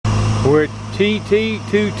We're at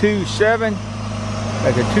TT227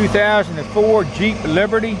 at the 2004 Jeep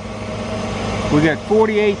Liberty. We got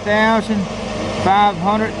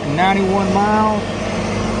 48,591 miles.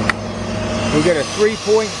 We got a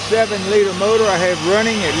 3.7 liter motor I have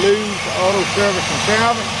running at Lews Auto Service and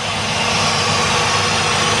Salvage.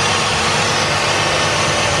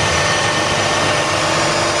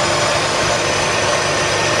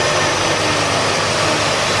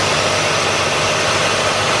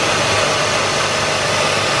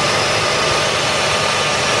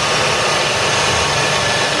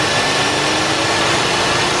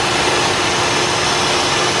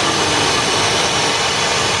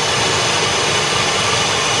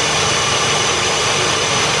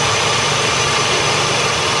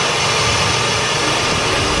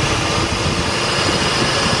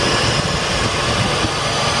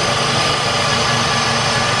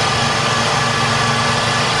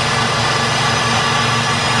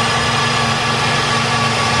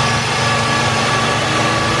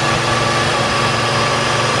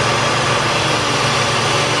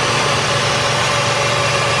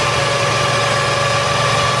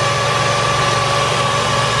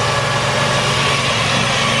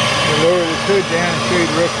 Lower the hood down and show you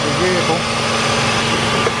the rest of the vehicle.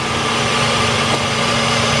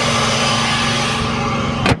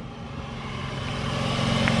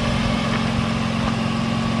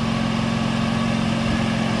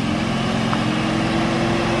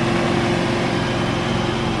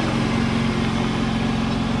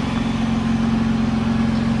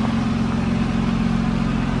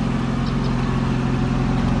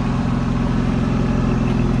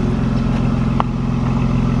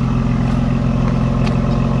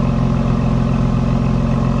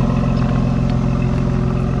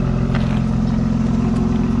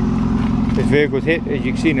 This vehicle's hit, as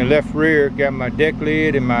you can see in the left rear, got my deck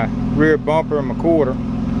lid and my rear bumper and my quarter.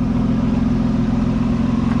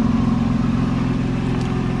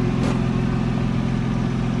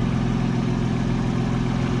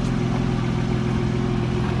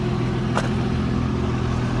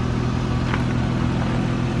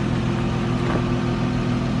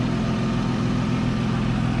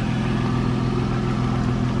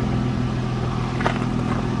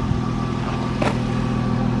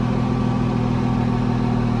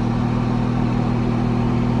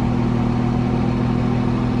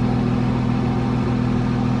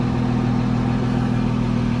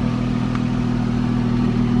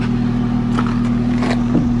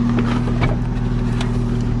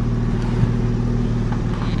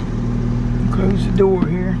 Close the door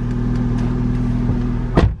here.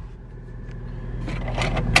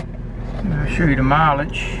 And I'll show you the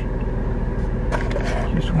mileage.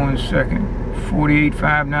 Just 1 second.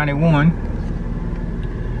 48,591.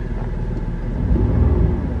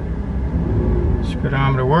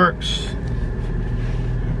 Speedometer works.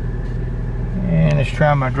 And let's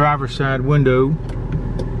try my driver's side window.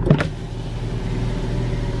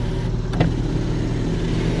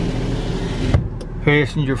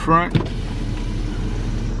 Passenger front.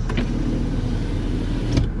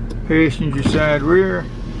 Passenger side rear,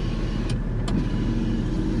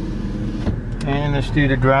 and let's do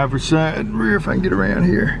the driver's side rear if I can get around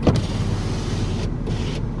here.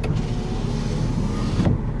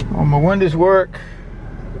 All my windows work,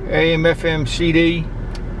 AM, FM, CD.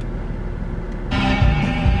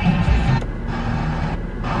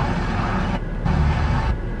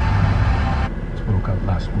 Spoke up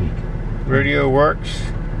last week. Radio works.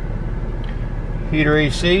 Heater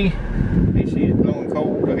AC. AC is blowing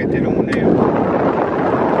cold. I got that on now.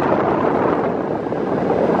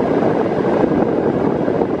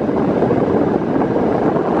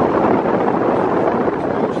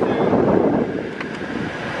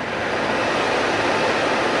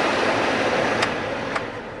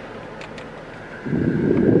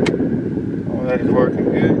 All that is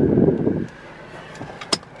working good.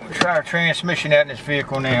 We'll try our transmission out in this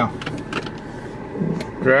vehicle now.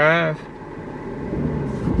 Drive.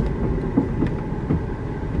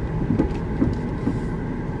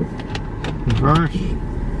 Reverse.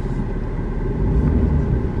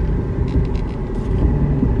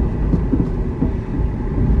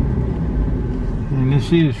 And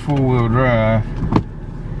this is 4-wheel drive.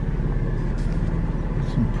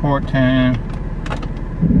 Some port time.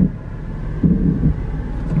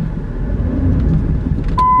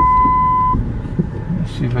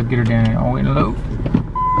 Let's see if I get her down all the way low.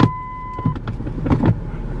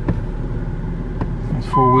 That's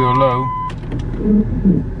 4-wheel low.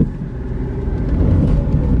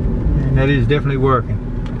 And that is definitely working.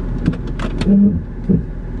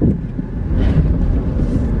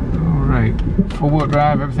 Alright, 4-wheel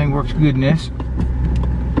drive, everything works good in this.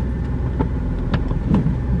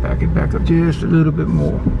 just a little bit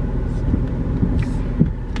more.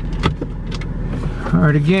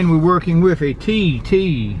 Alright, again, we're working with a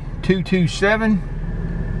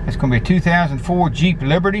TT227. It's going to be a 2004 Jeep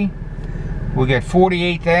Liberty. We got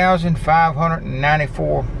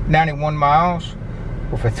 48,591 miles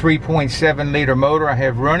with a 3.7 liter motor I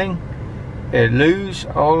have running at Lews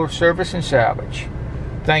Auto Service and Salvage.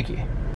 Thank you.